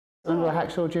Remember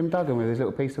Hacksaw Jim Duggan with his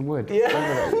little piece of wood?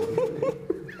 Yeah.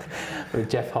 With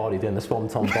Jeff Hardy doing the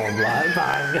Swanton bomb, like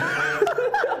bang.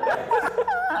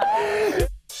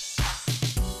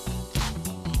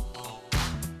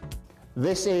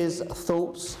 This is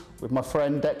Thoughts with my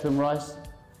friend Declan Rice.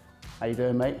 How you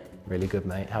doing, mate? Really good,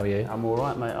 mate. How are you? I'm all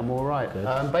right, mate. I'm all right.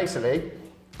 Basically,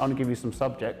 I'm going to give you some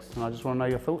subjects, and I just want to know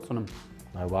your thoughts on them.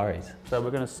 No worries. So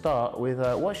we're going to start with,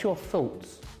 what's your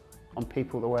thoughts on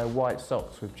people that wear white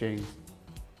socks with jeans?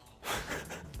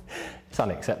 It's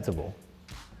unacceptable.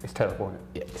 It's terrible, isn't it?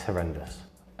 Yeah, it's horrendous.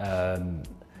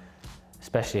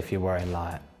 Especially if you're wearing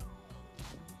like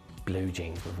blue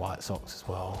jeans with white socks as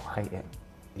well. I hate it.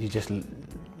 You just,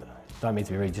 don't mean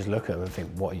to be rude, just look at them and think,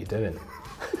 what are you doing?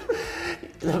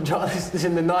 I'm trying this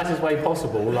in the nicest way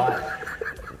possible. Like,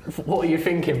 what are you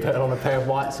thinking putting on a pair of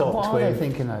white socks? What are they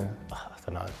thinking though? I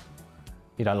don't know.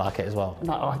 You don't like it as well?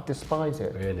 No, I despise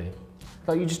it. Really?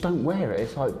 Like, you just don't wear it.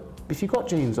 It's like, if you've got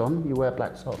jeans on, you wear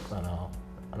black socks. I know,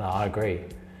 I agree.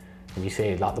 And you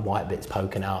see like the white bits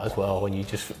poking out as well, and you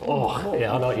just, oh,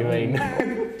 yeah, I know what you mean.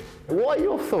 What are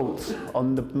your thoughts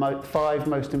on the 5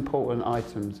 most important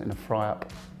items in a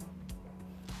fry-up?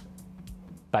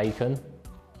 Bacon,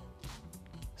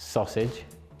 sausage,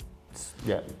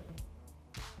 Yeah.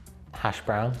 hash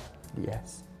brown.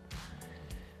 Yes.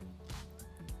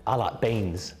 I like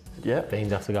beans. Yeah.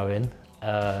 Beans have to go in.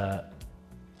 I'm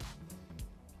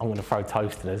going to throw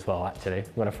toast in as well, actually.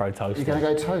 I'm going to throw toast in. You're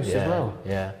going to go toast as well?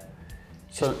 Yeah.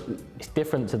 So it's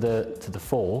different to the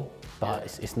 4,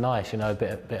 but it's nice, you know, a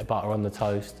bit of butter on the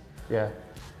toast. Yeah.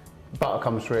 Butter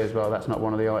comes through as well, that's not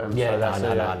one of the items. Yeah,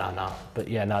 so no. But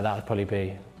yeah, no, that would probably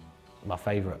be my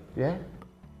favourite. Yeah?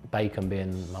 Bacon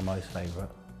being my most favourite.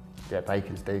 Yeah,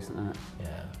 bacon's decent, isn't it?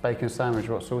 Yeah. Bacon sandwich,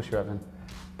 what sauce you having?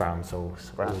 Brown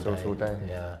sauce. Brown sauce all day?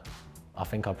 Yeah. I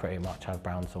think I pretty much have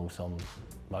brown sauce on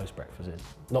most breakfasts.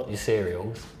 Not your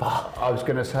cereals, but... I was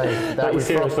going to say, that with,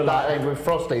 with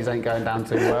Frosties ain't going down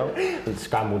too well. With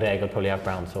scrambled egg, I'd probably have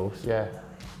brown sauce. Yeah.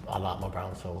 I like my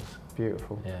brown sauce.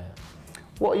 Beautiful. Yeah.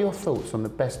 What are your thoughts on the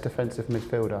best defensive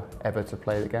midfielder ever to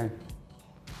play the game?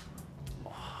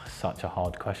 Oh, such a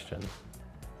hard question.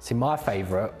 See, my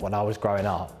favourite when I was growing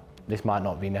up, this might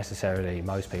not be necessarily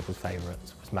most people's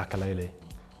favourites, was Makelele.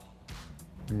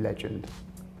 Legend.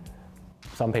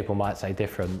 Some people might say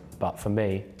different, but for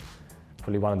me,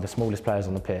 probably one of the smallest players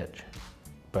on the pitch,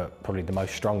 but probably the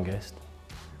most strongest.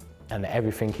 And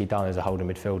everything he'd done as a holding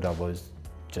midfielder was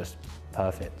just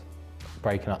perfect.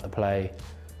 Breaking up the play,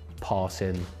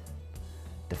 passing,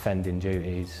 defending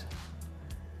duties.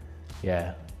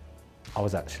 Yeah, I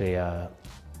was actually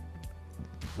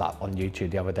like on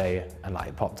YouTube the other day, and like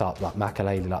it popped up like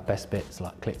Makelele, like best bits,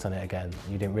 like clicked on it again. And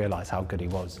you didn't realise how good he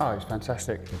was. Oh, he's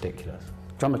fantastic. Ridiculous.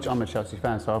 I'm a Chelsea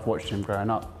fan, so I've watched him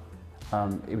growing up.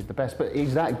 He was the best, but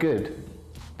he's that good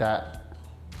that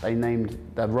they named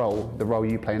the role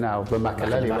you play now, the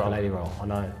Makelele role. I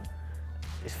know.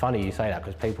 It's funny you say that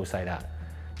because people say that.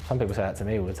 Some people say that to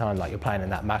me all the time, like you're playing in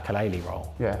that Makelele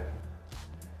role. Yeah.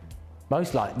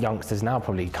 Most like youngsters now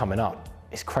probably coming up,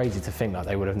 it's crazy to think that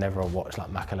they would have never watched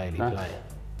like Makelele play.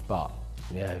 But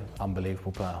yeah,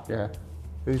 unbelievable player. Yeah.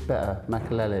 Who's better,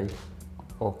 Makelele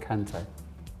or Kante?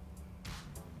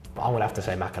 I'm gonna have to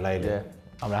say Makelele. Yeah.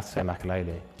 I'm gonna have to say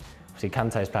Makelele. See,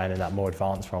 Kante's playing in that more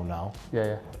advanced role now.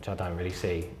 Yeah. Which I don't really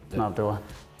see. No, do I?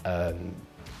 I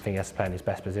think he has to play in his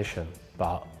best position.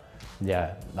 But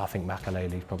yeah, I think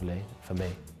Makelele's probably for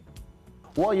me.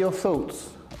 What are your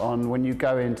thoughts on when you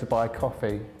go in to buy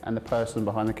coffee and the person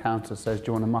behind the counter says, do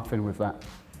you want a muffin with that?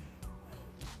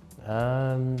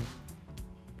 Do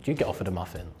you get offered a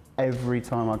muffin? Every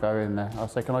time I go in there, I'll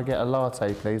say, can I get a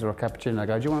latte please, or a cappuccino? I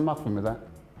go, do you want a muffin with that?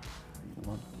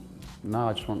 No,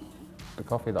 I just want the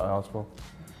coffee that I asked for.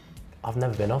 I've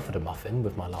never been offered a muffin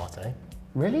with my latte.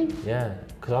 Really? Yeah,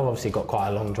 because I've obviously got quite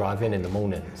a long drive in the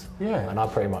mornings. Yeah. And I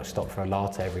pretty much stop for a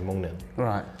latte every morning.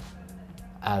 Right.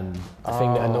 And the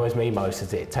thing that annoys me most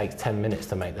is that it takes 10 minutes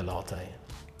to make the latte.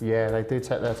 Yeah, they do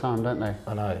take their time, don't they?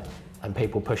 I know. And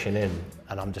people pushing in,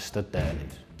 and I'm just stood there.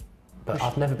 But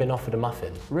I've never been offered a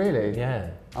muffin. Really?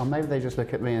 Yeah. Oh, maybe they just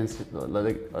look at me and say,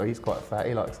 oh, he's quite fat,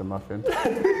 he likes a muffin.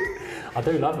 I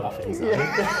do love muffins, though.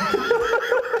 Yeah.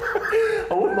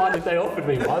 I wouldn't mind if they offered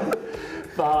me one,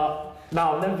 but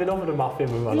no, I've never been offered a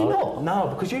muffin with my life. Not? No,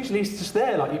 because usually it's just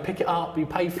there, like you pick it up, you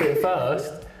pay for it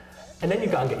first, and then you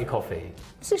go and get your coffee.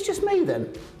 Is this just me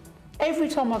then? Every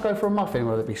time I go for a muffin,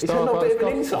 whether it be Starbucks... Is that not a bit of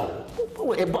an insult?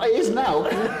 But it is now. I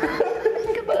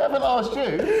haven't asked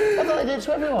you. I thought I did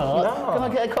to everyone. No. Can I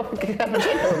get a cappuccino? And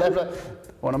they're like,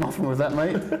 want a muffin with that,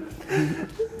 mate?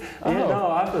 Yeah, no,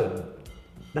 I haven't.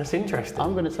 That's interesting.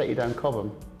 I'm going to take you down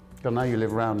Cobham. I know you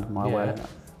live around my way.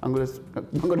 I'm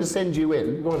gonna send you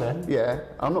in. Go on then. Yeah,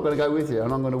 I'm not gonna go with you,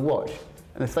 and I'm gonna watch.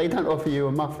 And if they don't offer you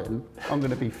a muffin, I'm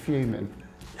gonna be fuming.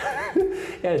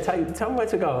 Yeah, tell me where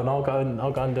to go, and I'll go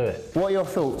and do it. What are your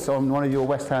thoughts on one of your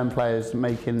West Ham players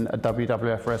making a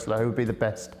WWF wrestler? Who would be the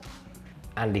best?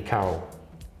 Andy Carroll.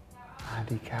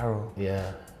 Andy Carroll.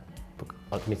 Yeah.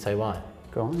 Let me tell you why.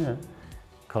 Go on, yeah.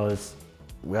 Because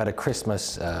we had a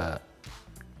Christmas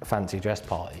fancy dress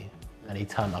party, and he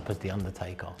turned up as the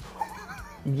Undertaker.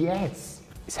 Yes.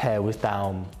 His hair was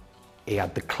down. He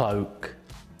had the cloak,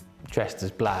 dressed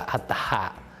as black, had the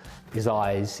hat. His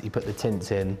eyes, he put the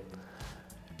tints in.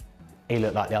 He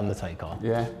looked like the Undertaker.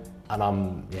 Yeah. And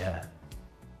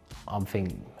I'm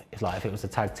thinking, it's like if it was a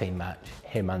tag team match,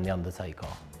 him and the Undertaker,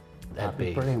 That'd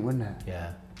be brilliant, wouldn't it?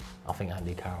 Yeah, I think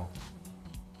Andy Carroll.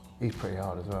 He's pretty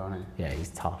hard as well, isn't he? Yeah, he's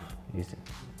tough. He's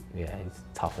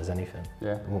tough as anything.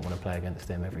 Yeah. I wouldn't want to play against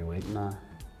him every week. No.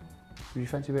 Would you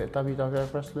fancy a bit of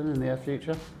WWF wrestling in the near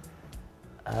future?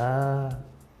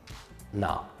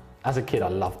 No. As a kid, I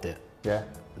loved it. Yeah.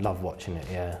 Loved watching it,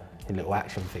 yeah. The little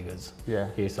action figures. Yeah.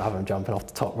 You used to have them jumping off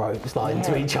the top ropes, like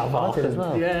into each other. I did as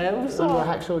well. Yeah, it was Remember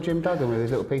Hacksaw Jim Duggan with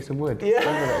his little piece of wood? Yeah.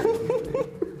 Remember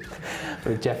that?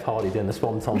 With Jeff Hardy doing the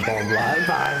Swanton bomb, like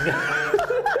bang.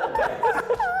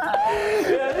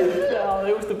 Yeah,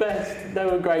 it was the best. They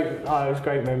were great. Oh, it was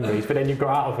great memories. But then you got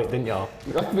out of it, didn't you?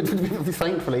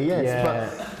 Thankfully, yes. Yeah.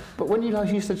 But when you guys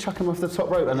used to chuck them off the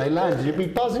top rope and they landed, you'd be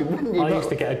buzzing, wouldn't you? I used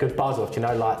to get a good buzz off, you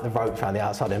know, like the rope around the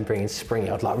outside and bringing springy.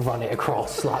 I'd like run it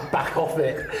across, like back off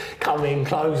it, come in,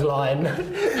 clothesline.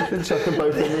 And chuck them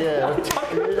both in the air.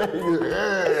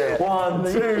 1,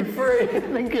 2, 3.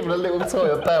 Then give them a little toy,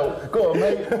 a belt. Go on,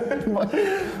 mate.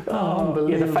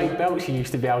 Unbelievable. Yeah, the fake belts you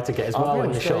used to be able to get as well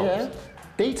in the shops. Yeah.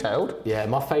 Detailed. Yeah,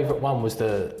 my favourite one was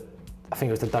I think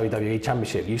it was the WWE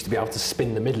Championship. You used to be able to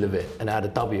spin the middle of it and it had a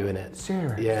W in it.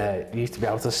 Serious? Yeah, you used to be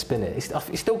able to spin it. It's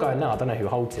still going now, I don't know who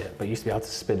holds it, but you used to be able to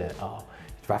spin it. Oh,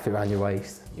 you'd wrap it around your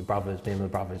waist. Your brothers, me and my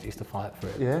brothers used to fight for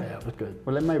it. Yeah? Yeah, it was good.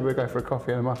 Well, then maybe we'll go for a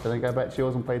coffee and a muffin and go back to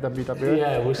yours and play WWE.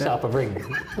 Yeah, we'll set up a ring.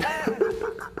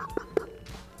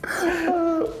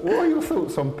 What are your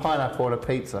thoughts on pineapple on a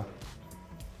pizza?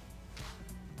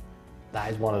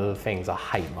 That is one of the things I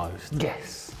hate most.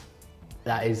 Yes.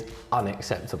 That is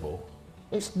unacceptable.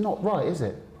 It's not right, is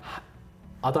it?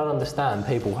 I don't understand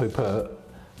people who put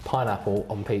pineapple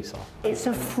on pizza. It's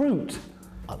a fruit.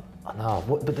 I know,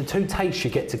 but the two tastes you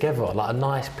get together, like a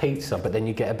nice pizza, but then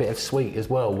you get a bit of sweet as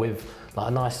well with like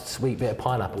a nice sweet bit of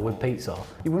pineapple with pizza.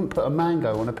 You wouldn't put a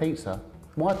mango on a pizza.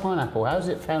 Why pineapple? How's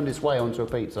it found its way onto a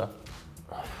pizza?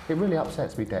 It really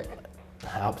upsets me, Dick.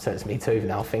 That upsets me too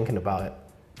now thinking about it.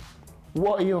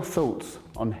 What are your thoughts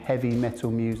on heavy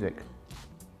metal music?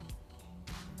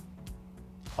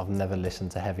 I've never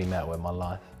listened to heavy metal in my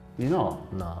life. You're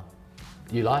not? No.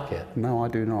 You like it? No, I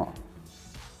do not.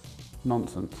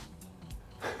 Nonsense.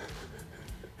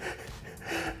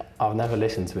 I've never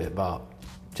listened to it, but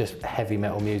just heavy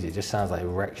metal music just sounds like it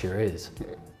wrecks your ears.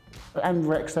 And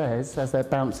Rex says, as they're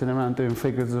bouncing around doing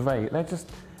figures of eight, they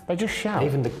just shout.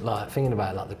 Even thinking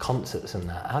about like the concerts and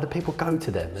that, how do people go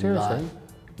to them? Seriously?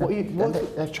 And,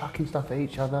 They're chucking stuff at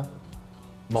each other.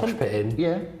 mosh pitting?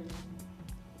 Yeah.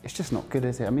 It's just not good,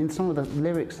 is it? I mean, some of the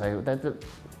lyrics,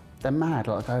 they're mad.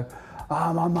 Like, go,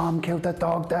 oh, my mum killed the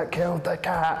dog that killed the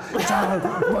cat.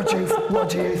 So, what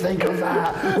do you think of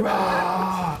that?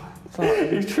 Rah!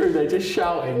 It's true, they're just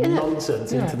shouting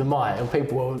nonsense into the mic and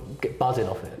people will get buzzing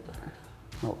off it.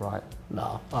 Not right.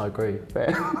 No, I agree.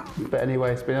 But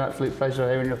anyway, it's been an absolute pleasure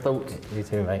hearing your thoughts. You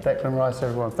too, mate. Declan Rice,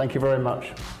 everyone. Thank you very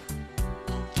much.